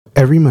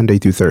Every Monday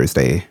through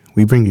Thursday,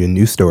 we bring you a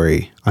new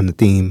story on the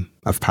theme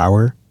of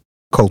power,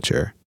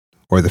 culture,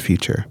 or the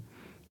future.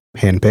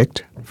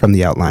 Handpicked from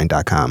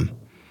theoutline.com.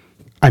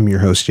 I'm your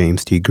host,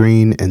 James T.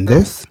 Green, and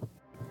this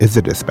is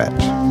The Dispatch.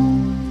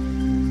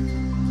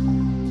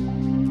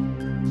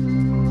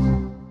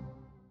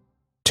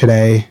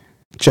 Today,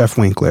 Jeff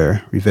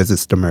Winkler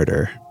revisits the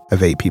murder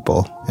of 8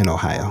 people in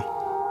Ohio.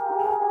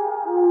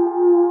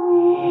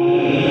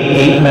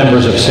 8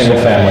 members of a single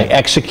family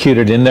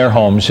executed in their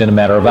homes in a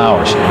matter of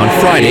hours. On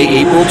Friday,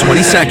 April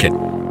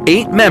 22nd,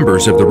 8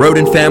 members of the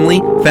Roden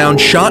family found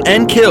shot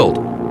and killed,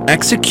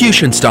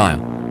 execution style.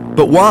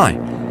 But why?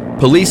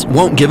 Police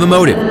won't give a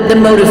motive. The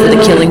motive for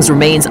the killings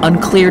remains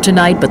unclear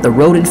tonight, but the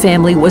Roden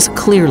family was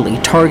clearly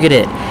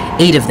targeted.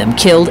 8 of them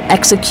killed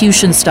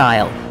execution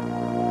style.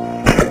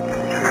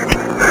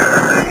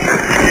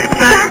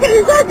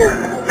 911.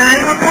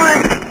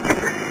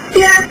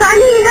 Yes, I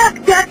need up,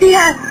 Jesse.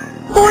 Yes.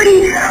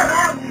 40.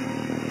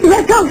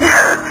 Let's go.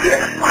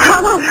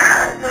 Hold on.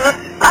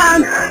 I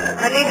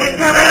need you to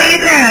tell me the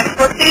address.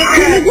 What's the address?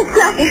 Give me just a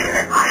second.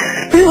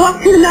 We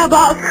walked to the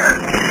mailbox.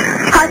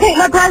 I think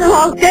my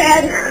brother-in-law's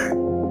dead.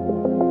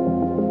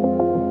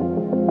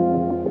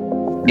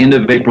 End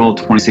of April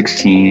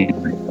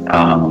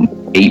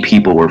 2016, 8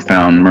 people were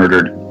found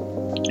murdered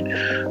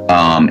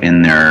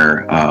in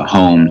their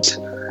homes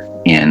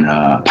in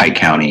Pike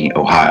County,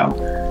 Ohio.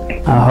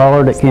 I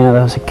hollered at Kenneth.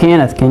 I said,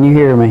 "Kenneth, can you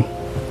hear me?"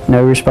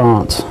 No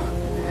response.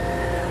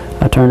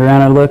 I turned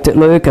around and looked at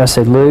Luke. I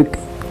said, "Luke,"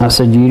 I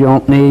said, "you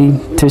don't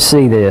need to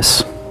see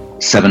this."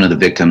 7 of the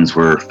victims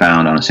were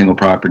found on a single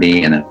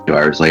property, and then 2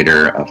 hours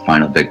later, a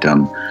final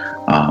victim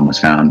was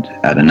found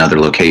at another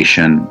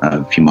location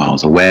a few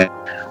miles away.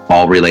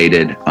 All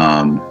related.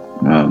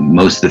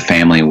 Most of the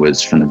family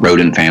was from the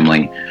Roden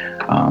family.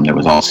 There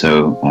was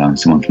also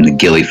someone from the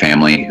Gilley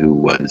family who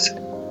was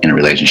in a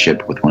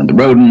relationship with one of the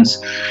Rodens.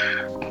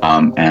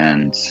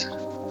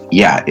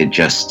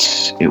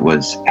 It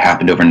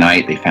happened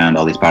overnight. They found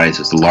all these bodies. It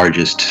was the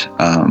largest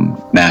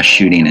mass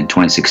shooting in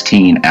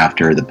 2016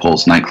 after the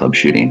Pulse nightclub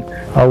shooting.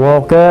 I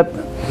walk up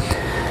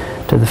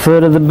to the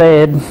foot of the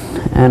bed,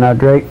 and I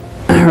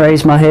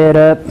raised my head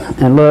up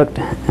and looked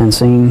and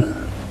seen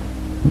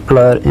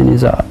blood in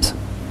his eyes.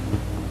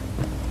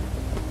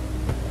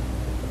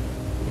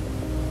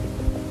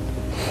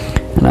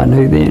 And I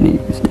knew then he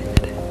was dead.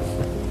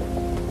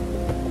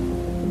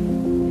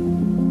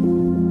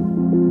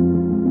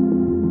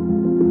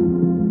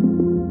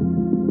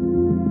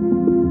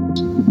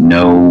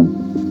 No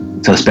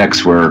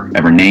suspects were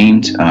ever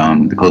named.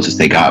 The closest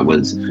they got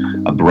was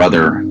a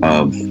brother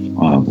of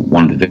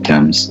one of the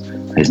victims.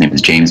 His name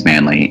is James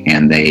Manley,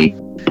 and they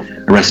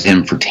arrested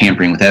him for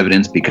tampering with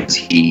evidence because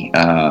he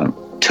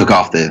took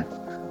off the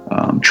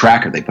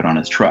tracker they put on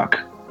his truck,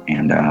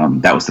 and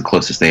that was the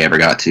closest they ever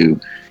got to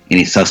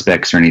any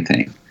suspects or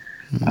anything.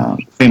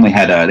 Family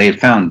they had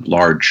found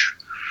large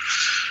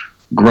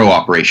grow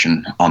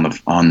operation on the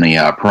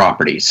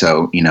property.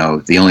 So,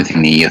 the only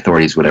thing the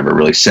authorities would ever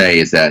really say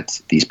is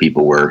that these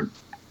people were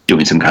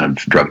doing some kind of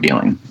drug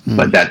dealing.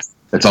 But that's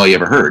all you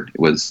ever heard.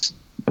 That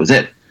was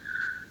it.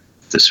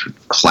 This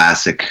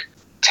classic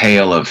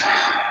tale of,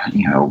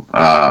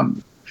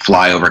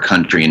 flyover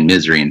country and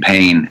misery and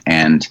pain.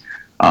 And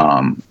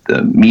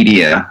the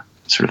media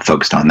sort of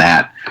focused on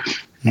that.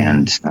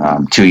 And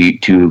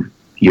 2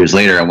 years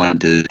later, I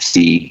wanted to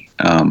see,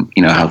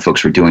 how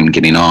folks were doing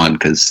getting on,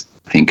 because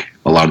I think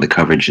a lot of the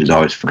coverage is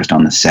always focused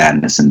on the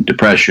sadness and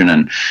depression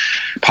and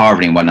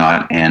poverty and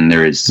whatnot, and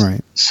there is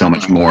so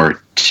much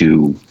more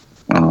to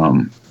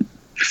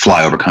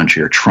flyover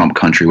country or Trump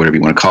country, whatever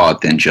you want to call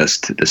it, than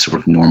just the sort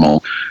of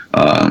normal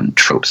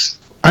tropes.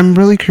 I'm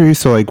really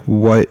curious to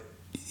what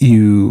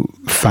you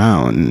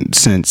found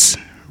since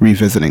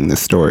revisiting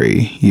this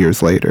story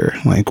years later.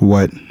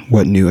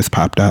 What new has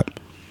popped up?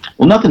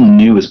 Well, nothing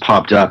new has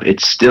popped up.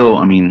 It's still,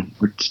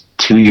 we're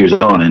 2 years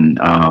on, and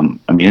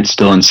it's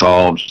still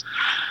unsolved.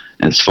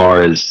 As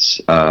far as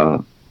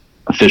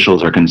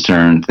officials are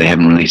concerned, they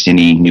haven't released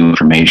any new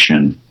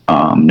information,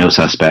 no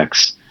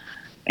suspects,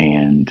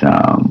 and,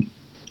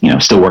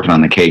 still working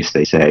on the case,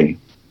 they say.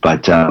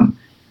 But,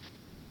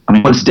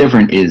 what's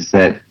different is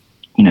that,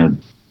 the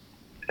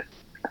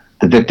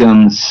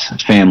victims'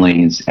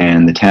 families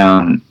and the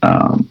town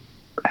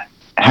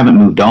haven't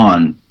moved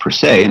on per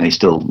se, and they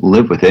still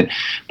live with it,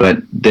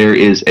 but there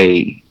is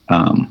a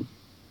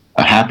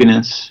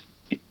happiness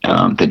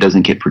that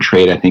doesn't get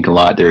portrayed, I think, a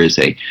lot. There is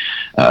a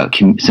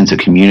sense of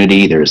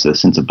community. There's a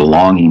sense of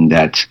belonging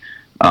that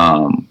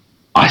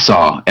I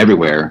saw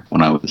everywhere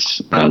when I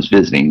was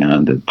visiting.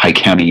 The Pike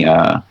County,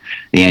 the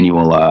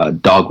annual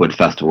Dogwood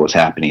Festival was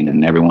happening,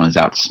 and everyone is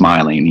out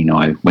smiling.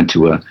 I went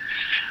to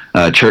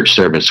a church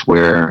service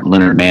where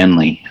Leonard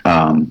Manley,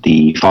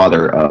 the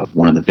father of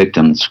one of the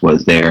victims,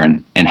 was there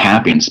and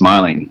happy and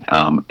smiling.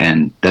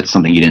 And that's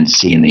something you didn't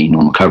see in the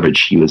normal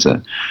coverage. He was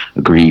a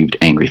grieved,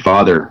 angry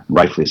father,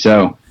 rightfully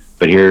so.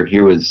 But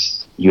he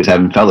was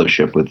having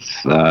fellowship with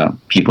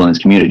people in his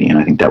community, and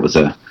I think that was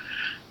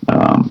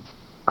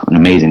an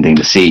amazing thing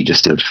to see,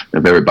 just of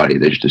everybody.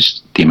 There's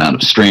just the amount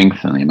of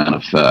strength and the amount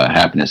of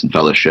happiness and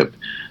fellowship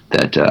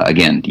that,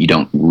 again, you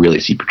don't really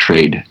see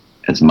portrayed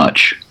as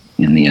much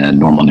in the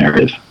normal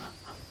narrative.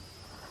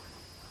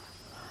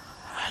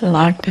 I'd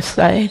like to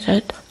say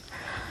that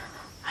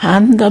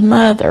I'm the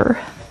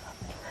mother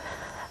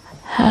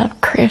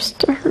of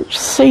Christopher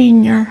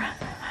Sr.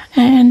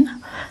 and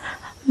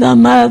the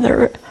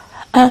mother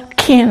of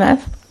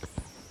Kenneth.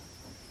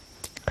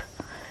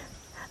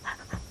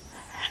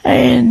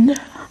 And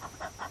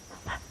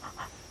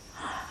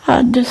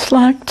I'd just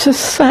like to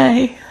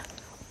say,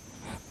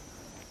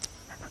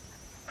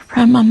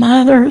 from a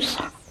mother's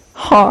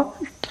heart,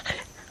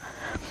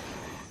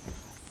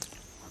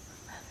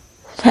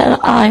 that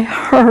I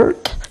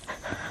hurt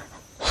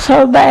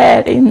so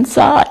bad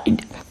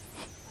inside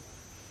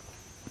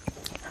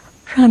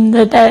from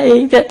the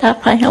day that I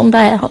found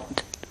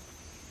out.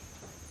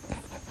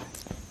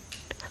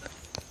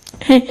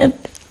 And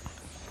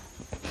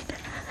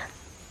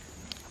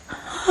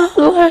I'd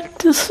like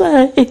to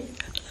say,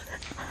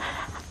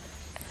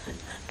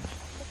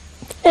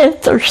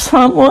 if there's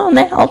someone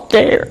out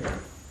there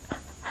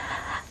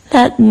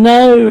that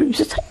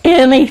knows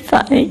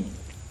anything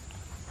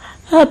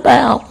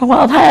about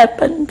what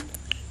happened,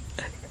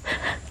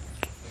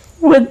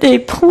 would they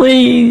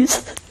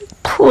please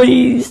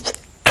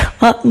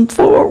come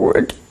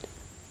forward.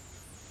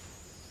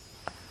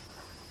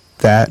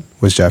 That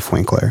was Jeff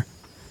Winkler.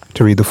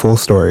 To read the full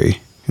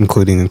story,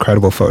 including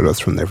incredible photos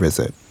from their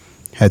visit,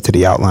 head to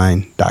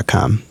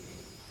theoutline.com.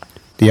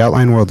 The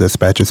Outline World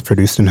Dispatch is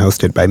produced and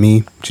hosted by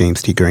me,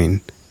 James T.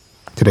 Green.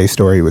 Today's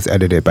story was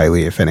edited by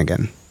Leah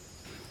Finnegan.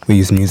 We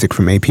used music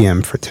from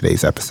APM for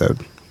today's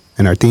episode,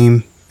 and our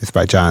theme is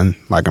by John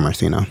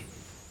Lagomarsino.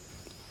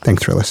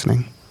 Thanks for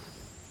listening.